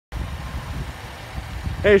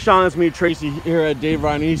Hey Sean, it's me Tracy here at Dave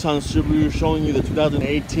Ryan Nissan Subaru, showing you the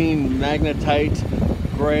 2018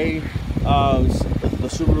 Magnetite Gray, the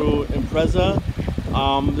Subaru Impreza.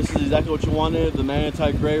 This is exactly what you wanted, the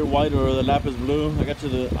Magnetite Gray, white, or the lapis blue.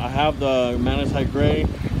 I have the Magnetite Gray.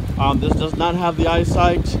 This does not have the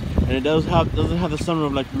eyesight, and it doesn't have the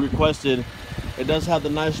sunroof like you requested. It does have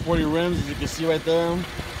the nice sporty rims, as you can see right there.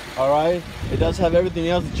 All right, it does have everything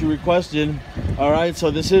else that you requested. All right,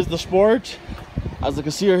 so this is the Sport. As you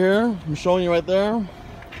can see here, I'm showing you right there.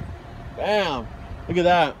 Bam! Look at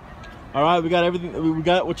that. All right, we got everything. We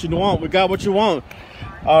got what you want. We got what you want.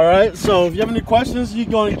 All right. So if you have any questions, you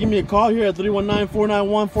can give me a call here at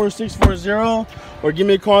 319-491-4640, or give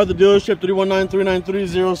me a call at the dealership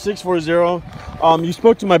 319-393-0640. You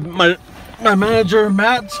spoke to my manager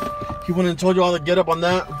Matt. He went and told you all the get up on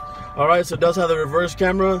that. All right. So it does have the reverse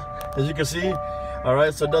camera, as you can see. All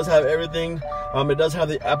right. So it does have everything. It does have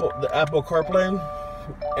the Apple CarPlay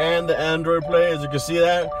and the Android Play, as you can see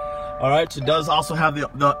that. All right, it does also have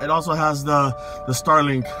it also has the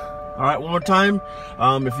Starlink. All right, one more time.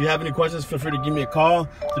 If you have any questions, feel free to give me a call,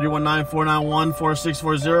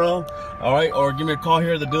 319-491-4640. All right, or give me a call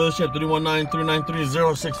here at the dealership,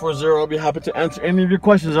 319-393-0640. I'll be happy to answer any of your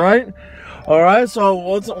questions. All right. All right, so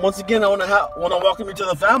once again, I want to welcome you to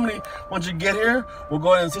the family. Once you get here, we'll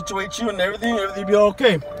go ahead and situate you and everything will be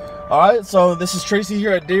okay. All right, so this is Tracy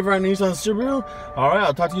here at Dave Ryan Nissan Subaru. All right,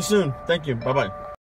 I'll talk to you soon. Thank you. Bye-bye.